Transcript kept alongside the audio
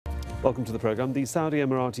Welcome to the programme. The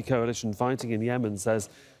Saudi-Emirati coalition fighting in Yemen says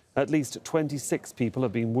at least 26 people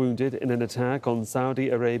have been wounded in an attack on Saudi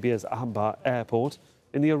Arabia's Abha airport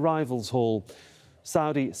in the arrivals hall.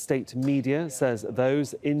 Saudi state media says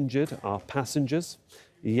those injured are passengers.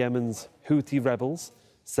 Yemen's Houthi rebels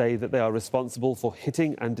say that they are responsible for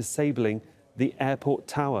hitting and disabling the airport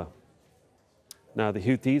tower. Now, the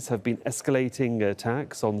Houthis have been escalating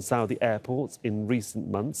attacks on Saudi airports in recent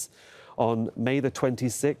months. On May the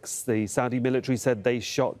 26th, the Saudi military said they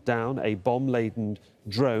shot down a bomb-laden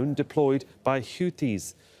drone deployed by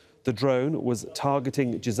Houthis. The drone was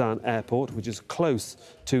targeting Jazan airport, which is close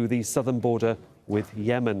to the southern border with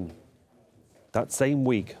Yemen. That same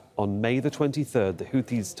week, on May the 23rd, the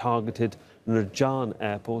Houthis targeted Rajan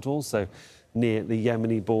airport, also near the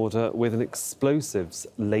Yemeni border, with an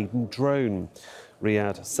explosives-laden drone.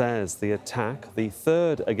 Riyadh says the attack, the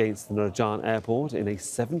third against the Rajan airport in a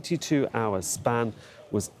 72-hour span,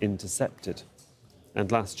 was intercepted.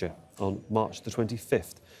 And last year, on March the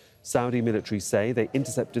 25th, Saudi military say they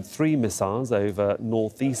intercepted 3 missiles over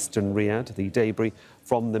northeastern Riyadh. The debris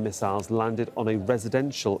from the missiles landed on a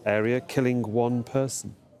residential area, killing 1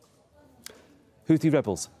 person. Houthi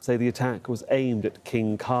rebels say the attack was aimed at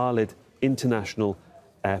King Khalid International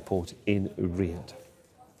Airport in Riyadh.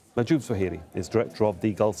 Mahjoob Zweiri is director of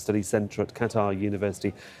the Gulf Studies Centre at Qatar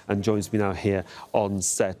University and joins me now here on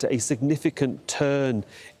set. A significant turn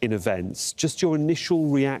in events. Just your initial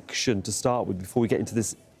reaction to start with before we get into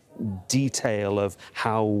this detail of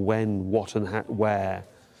how, when, what and where.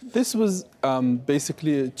 This was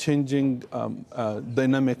basically a changing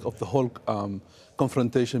dynamic of the whole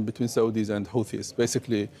confrontation between Saudis and Houthis.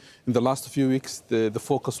 Basically, in the last few weeks, the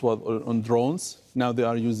focus was on drones. Now they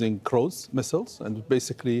are using cruise missiles, and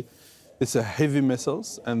basically it's a heavy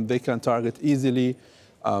missiles, and they can target easily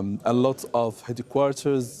a lot of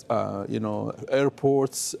headquarters,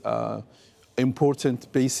 airports,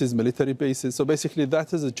 important bases, military bases. So basically,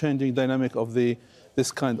 that is a changing dynamic of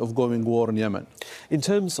this kind of going war in Yemen. In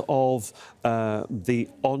terms of the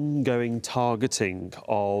ongoing targeting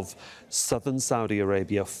of southern Saudi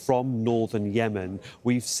Arabia from northern Yemen,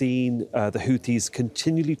 we've seen the Houthis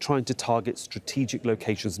continually trying to target strategic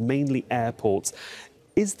locations, mainly airports.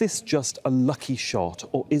 Is this just a lucky shot,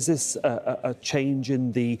 or is this a change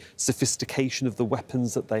in the sophistication of the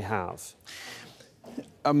weapons that they have?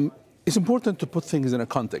 It's important to put things in a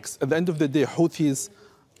context. At the end of the day, Houthis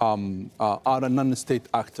are non-state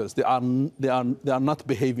actors. They are not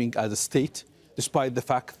behaving as a state, despite the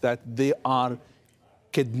fact that they are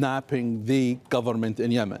kidnapping the government in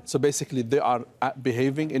Yemen. So basically, they are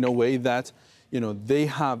behaving in a way that, they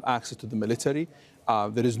have access to the military.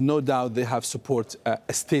 There is no doubt they have support,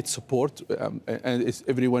 state support, and it's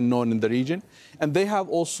everyone known in the region. And they have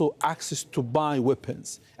also access to buy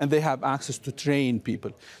weapons, and they have access to train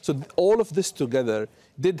people. So all of this together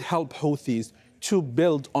did help Houthis to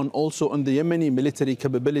build also on the Yemeni military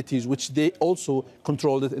capabilities, which they also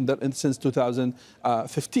controlled it since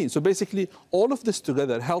 2015. So basically, all of this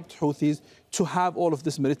together helped Houthis to have all of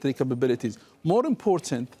these military capabilities. More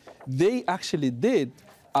important, they actually did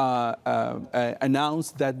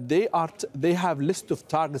announced that they have list of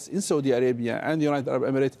targets in Saudi Arabia and the United Arab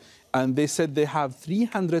Emirates, and they said they have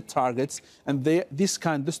 300 targets, and this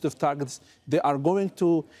kind of list of targets, they are going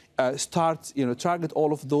to start, target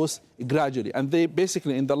all of those gradually. And they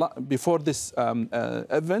basically, before this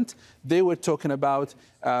event, they were talking about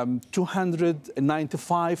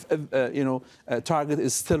 295, target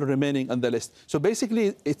is still remaining on the list. So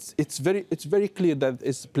basically, it's very clear that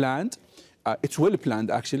it's planned. It's well planned,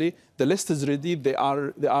 actually. The list is ready. They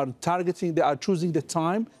are targeting, they are choosing the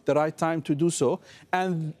right time to do so.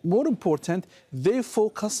 And more important, they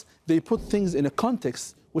put things in a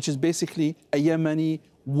context, which is basically a Yemeni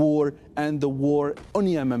war and the war on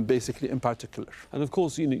Yemen, basically, in particular. And of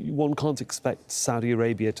course, one can't expect Saudi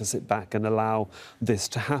Arabia to sit back and allow this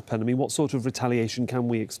to happen. I mean, what sort of retaliation can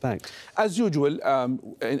we expect? As usual,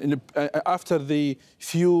 after the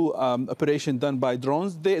few operations done by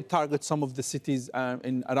drones, they target some of the cities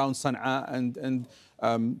around Sanaa, and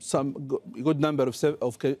some good number of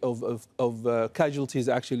casualties,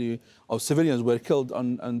 actually, of civilians were killed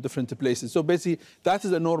on different places. So basically, that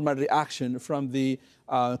is a normal reaction from the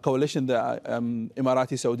coalition, the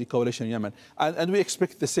Emirati-Saudi coalition in Yemen. And we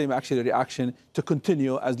expect the same, actually, reaction to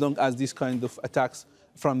continue as long as these kind of attacks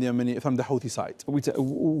from the Houthi side.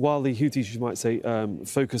 While the Houthis, you might say,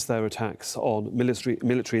 focus their attacks on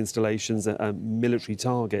military installations and military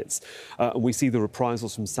targets, and we see the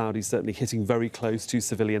reprisals from Saudi certainly hitting very close to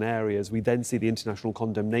civilian areas, we then see the international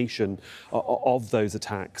condemnation of those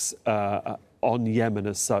attacks on Yemen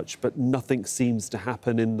as such, but nothing seems to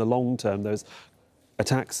happen in the long term. There's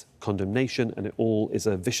attacks, condemnation, and it all is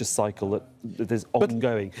a vicious cycle that is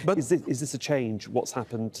ongoing. But is this a change, what's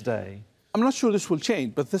happened today? I'm not sure this will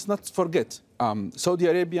change, but let's not forget, Saudi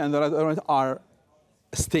Arabia and the Arab are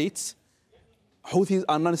states. Houthis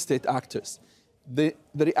are non-state actors. The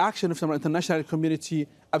reaction from the international community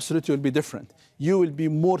absolutely will be different. You will be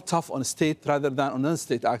more tough on state rather than on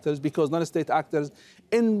non-state actors, because non-state actors,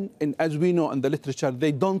 as we know in the literature,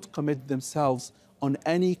 they don't commit themselves on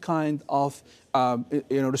any kind of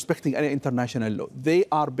respecting any international law. They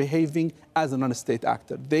are behaving as a non-state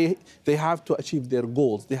actor. They have to achieve their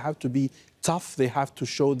goals. They have to be tough. They have to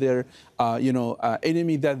show their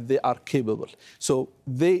enemy that they are capable. So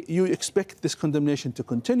you expect this condemnation to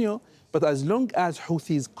continue. But as long as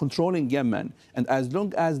Houthis controlling Yemen, and as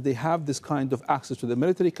long as they have this kind of access to the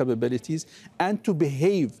military capabilities and to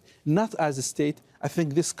behave not as a state, I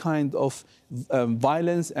think this kind of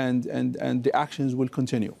violence and the actions will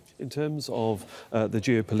continue. In terms of the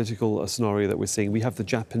geopolitical scenario that we're seeing, we have the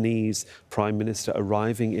Japanese Prime Minister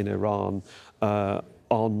arriving in Iran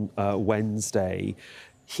on Wednesday.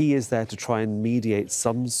 He is there to try and mediate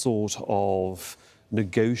some sort of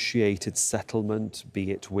negotiated settlement,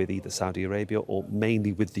 be it with either Saudi Arabia or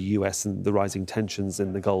mainly with the US and the rising tensions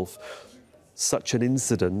in the Gulf. Such an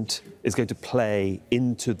incident is going to play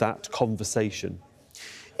into that conversation.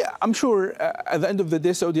 Yeah, I'm sure at the end of the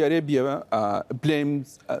day, Saudi Arabia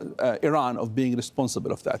blames Iran of being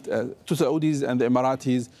responsible of that. To Saudis and the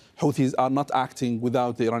Emiratis, Houthis are not acting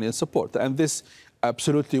without the Iranian support. And this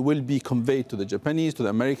absolutely will be conveyed to the Japanese, to the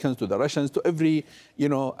Americans, to the Russians, to every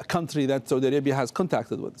country that Saudi Arabia has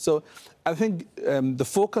contacted with. So I think the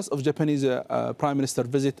focus of Japanese Prime Minister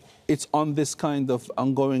visit, it's on this kind of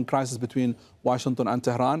ongoing crisis between Washington and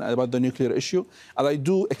Tehran about the nuclear issue. And I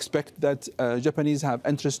do expect that Japanese have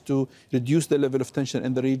interest to reduce the level of tension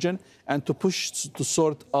in the region and to push to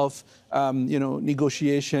sort of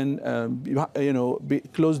negotiation,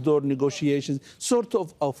 closed-door negotiations, sort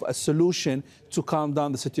of a solution to calm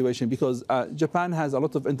down the situation, because Japan has a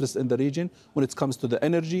lot of interest in the region when it comes to the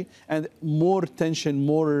energy, and more tension,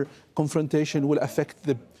 more confrontation will affect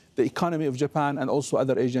the economy of Japan and also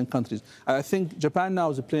other Asian countries. I think Japan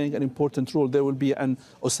now is playing an important role. There will be an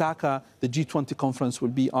Osaka, the G20 conference will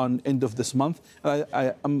be on end of this month.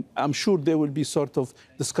 I'm sure there will be sort of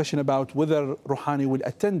discussion about whether Rouhani will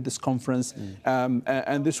attend this conference,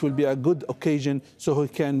 and this will be a good occasion so he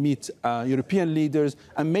can meet European leaders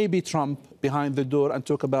and maybe Trump behind the door and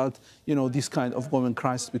talk about this kind of ongoing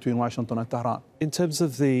crisis between Washington and Tehran. In terms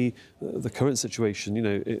of the current situation,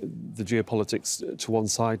 the geopolitics to one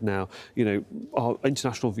side now, our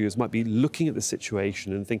international viewers might be looking at the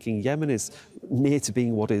situation and thinking Yemen is near to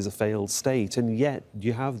being what is a failed state, and yet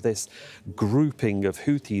you have this grouping of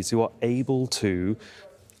Houthis who are able to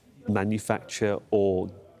manufacture or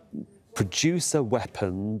produce a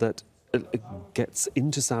weapon that gets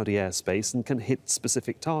into Saudi airspace and can hit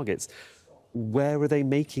specific targets. Where are they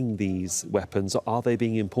making these weapons? Are they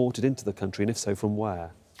being imported into the country, and if so, from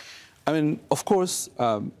where? I mean, of course,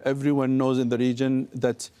 everyone knows in the region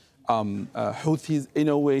that Houthis, in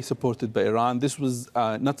a way, supported by Iran. This was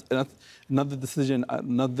not the decision,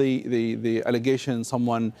 not the allegation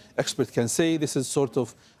someone expert can say. This is sort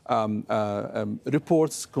of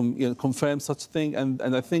reports confirm such thing, and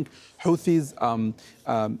I think Houthis,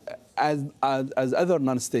 as other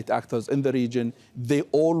non-state actors in the region, they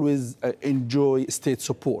always enjoy state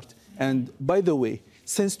support. And by the way,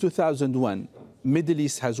 since 2001, Middle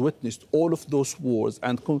East has witnessed all of those wars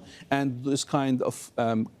and this kind of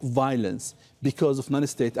violence because of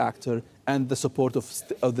non-state actor and the support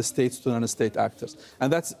of the states to non-state actors.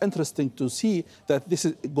 And that's interesting to see that this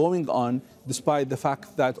is going on despite the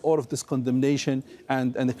fact that all of this condemnation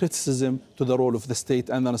and the criticism to the role of the state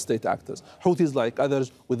and non-state actors. Houthis, like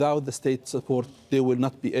others, without the state support, they will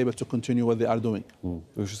not be able to continue what they are doing.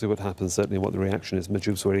 We shall see what happens, certainly, and what the reaction is.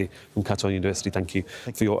 Mahjoob Zweiri from Qatar University, thank you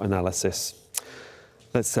for your analysis.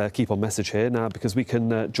 Let's keep on message here now, because we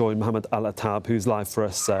can join Mohammed Al Attab, who's live for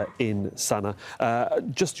us in Sanaa.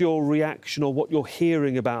 Just your reaction or what you're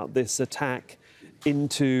hearing about this attack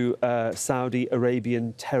into Saudi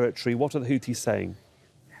Arabian territory. What are the Houthis saying?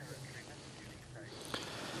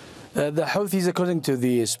 The Houthis, according to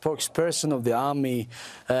the spokesperson of the army,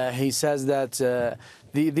 he says that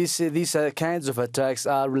these kinds of attacks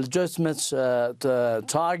are legitimate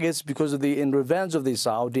targets because of in revenge of the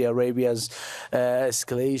Saudi Arabia's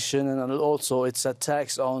escalation and also its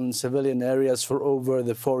attacks on civilian areas for over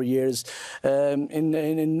the 4 years.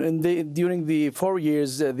 During the 4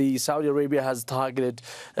 years, the Saudi Arabia has targeted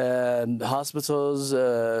hospitals,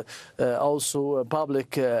 also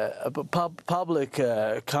public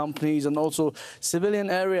companies, and also civilian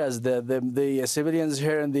areas. The civilians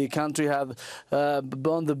here in the country have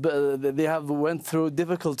went through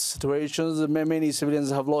difficult situations. Many civilians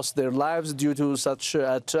have lost their lives due to such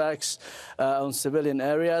attacks on civilian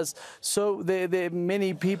areas. So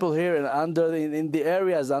many people here in the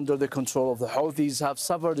areas under the control of the Houthis have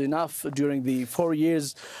suffered enough during the 4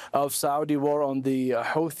 years of Saudi war on the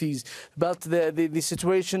Houthis. But the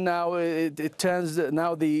situation now, it turns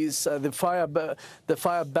now the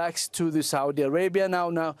fire backs to the Saudi Arabia.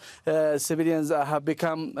 Now civilians have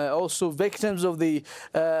become also victims of the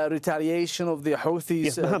retaliation of the Houthis.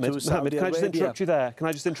 Yes, Mohammed, can I just interrupt you there? Can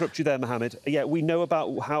I just interrupt you there, Mohammed? Yeah, we know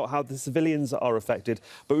about how the civilians are affected,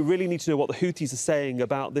 but we really need to know what the Houthis are saying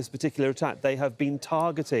about this particular attack. They have been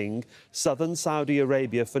targeting southern Saudi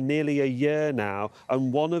Arabia for nearly a year now,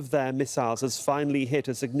 and one of their missiles has finally hit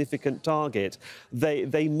a significant target.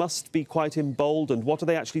 They must be quite emboldened. What are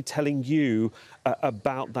they actually telling you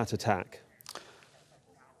about that attack?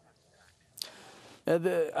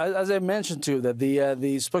 As I mentioned to you, that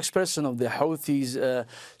the spokesperson of the Houthis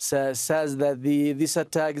says that this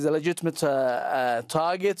attack is a legitimate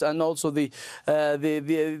target, and also this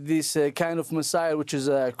kind of missile, which is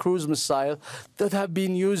a cruise missile, that have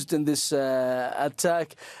been used in this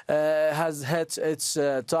attack, has hit its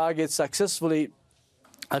target successfully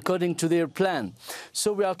according to their plan.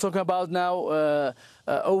 So we are talking about now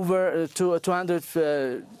over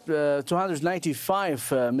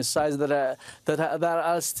 295 missiles that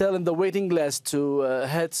are still in the waiting list to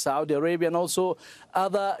hit Saudi Arabia, and also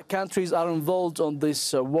other countries are involved on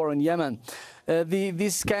this war in Yemen.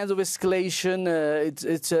 This kind of escalation,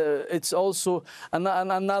 it's also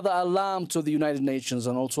another alarm to the United Nations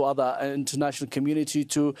and also other international community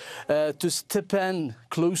to step in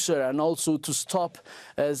closer and also to stop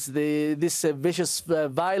this vicious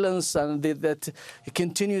violence and that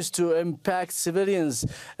continues to impact civilians.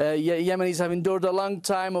 Yemenis have endured a long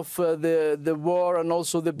time of the war and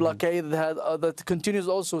also the blockade that continues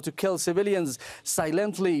also to kill civilians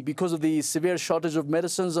silently because of the severe shortage of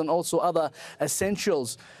medicines and also other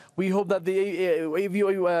essentials. We hope that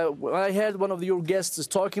I heard one of your guests is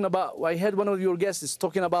talking about. the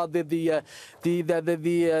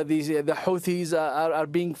Houthis are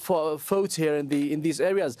being fought here in these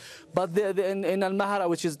areas, but in Al Mahra,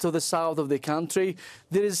 which is to the south of the country,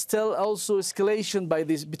 there is still also escalation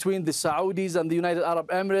between the Saudis and the United Arab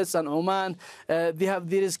Emirates and Oman. There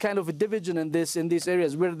is kind of a division in these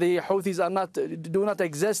areas where the Houthis do not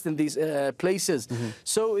exist in these places.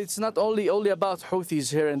 So it's not only about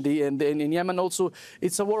Houthis here in Yemen. Also,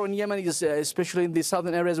 it's a war in Yemen, especially in the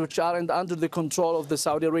southern areas which are under the control of the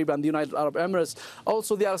Saudi Arabia and the United Arab Emirates.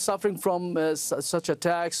 Also, they are suffering from such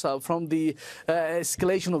attacks, from the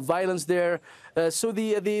escalation of violence there. So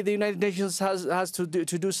the United Nations has to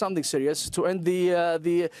do something serious to end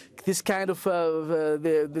this kind of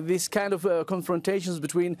confrontations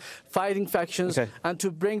between fighting factions, and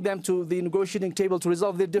to bring them to the negotiating table to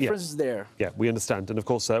resolve their differences there. Yeah, we understand, and of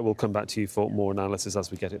course we'll come back to you for more analysis as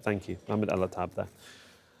we get it. Thank you, Mohammed Al Attab there.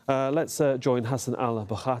 Let's join Hussain Al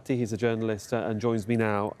Bukhaiti. He's a journalist and joins me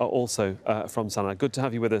now also from Sanaa. Good to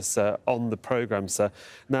have you with us on the programme, sir.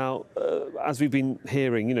 Now, as we've been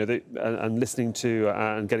hearing, and listening to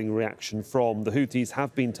and getting reaction from, the Houthis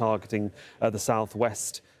have been targeting the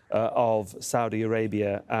southwest of Saudi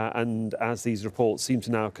Arabia, and as these reports seem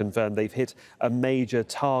to now confirm, they've hit a major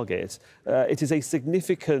target. It is a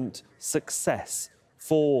significant success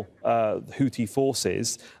for Houthi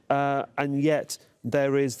forces, and yet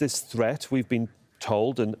there is this threat, we've been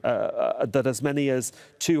told, and that as many as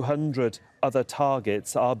 200 other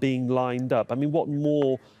targets are being lined up. I mean, what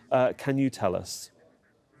more can you tell us?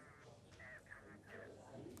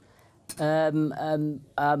 The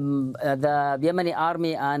Yemeni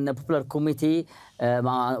army and the Popular Committee,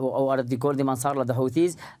 or they call them Ansar, the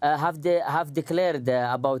Houthis, have declared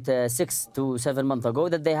about 6 to 7 months ago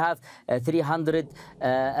that they have 300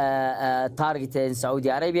 targets in Saudi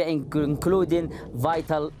Arabia, including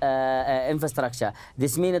vital infrastructure.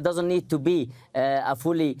 This means it doesn't need to be a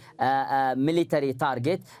fully military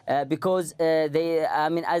target, because as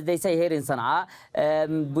they say here in Sanaa,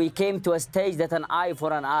 we came to a stage that an eye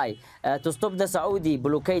for an eye. To stop the Saudi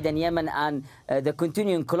blockade in Yemen and the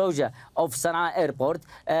continuing closure of Sanaa airport,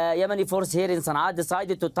 Yemeni force here in Sanaa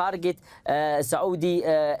decided to target Saudi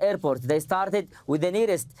airport. They started with the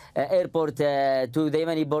nearest airport to the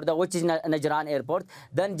Yemeni border, which is Najran airport,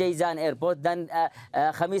 then Jazan airport, then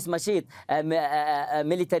Khamis Mashid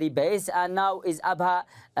military base, and now is Abha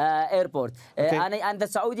airport. Okay. And the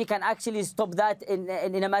Saudi can actually stop that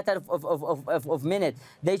in a matter of minutes.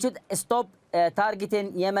 They should stop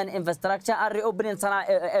targeting Yemen infrastructure and reopening Sanaa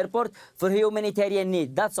airport for humanitarian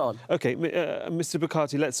need. That's all. Okay, Mr.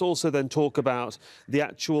 Bukhaiti, let's also then talk about the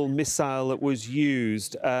actual missile that was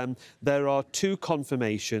used. There are two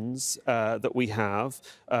confirmations that we have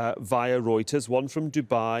via Reuters, one from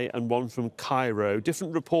Dubai and one from Cairo.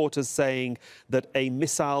 Different reporters saying that a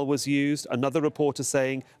missile was used, another reporter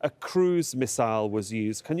saying a cruise missile was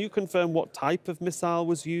used. Can you confirm what type of missile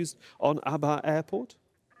was used on Abha airport?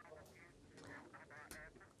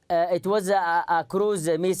 It was a cruise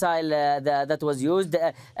missile that was used.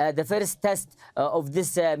 The first test of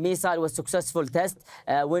this missile was successful test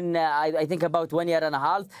when I think about 1 year and a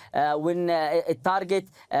half when it target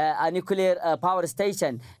a nuclear power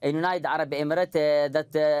station in United Arab Emirates.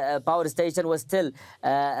 That power station was still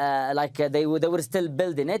like they were still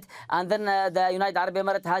building it, and then the United Arab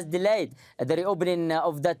Emirates has delayed the reopening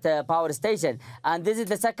of that power station, and this is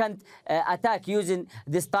the second attack using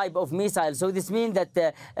this type of missile. So this means that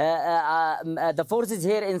the forces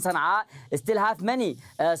here in Sanaa still have many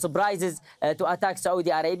surprises to attack Saudi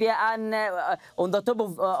Arabia, and on the top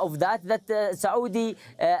of that Saudi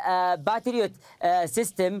Patriot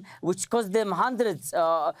system, which cost them hundreds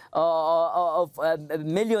of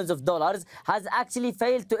millions of dollars, has actually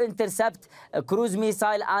failed to intercept cruise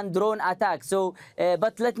missile and drone attacks. So,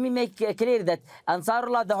 but let me make clear that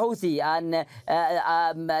Ansarullah the Houthi and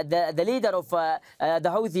the leader of the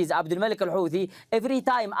Houthis, Abdul Malik Al Houthi, every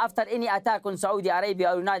time after any attack on Saudi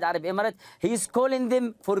Arabia or United Arab Emirates, he is calling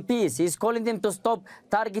them for peace. He is calling them to stop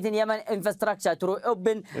targeting Yemen infrastructure, to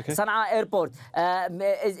open Sanaa airport.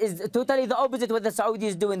 Is totally the opposite what the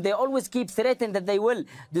Saudis doing. They always keep threatening that they will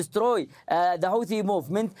destroy the Houthi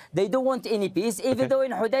movement. They don't want any peace, even though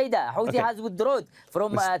in Hudaydah, Houthi has withdrawn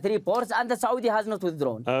from 3 ports and the Saudi has not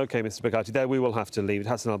withdrawn. Okay, Mr. Bukhaiti, there we will have to leave it.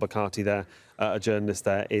 Hussain Al Bukhaiti there, a journalist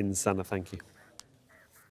there in Sanaa. Thank you.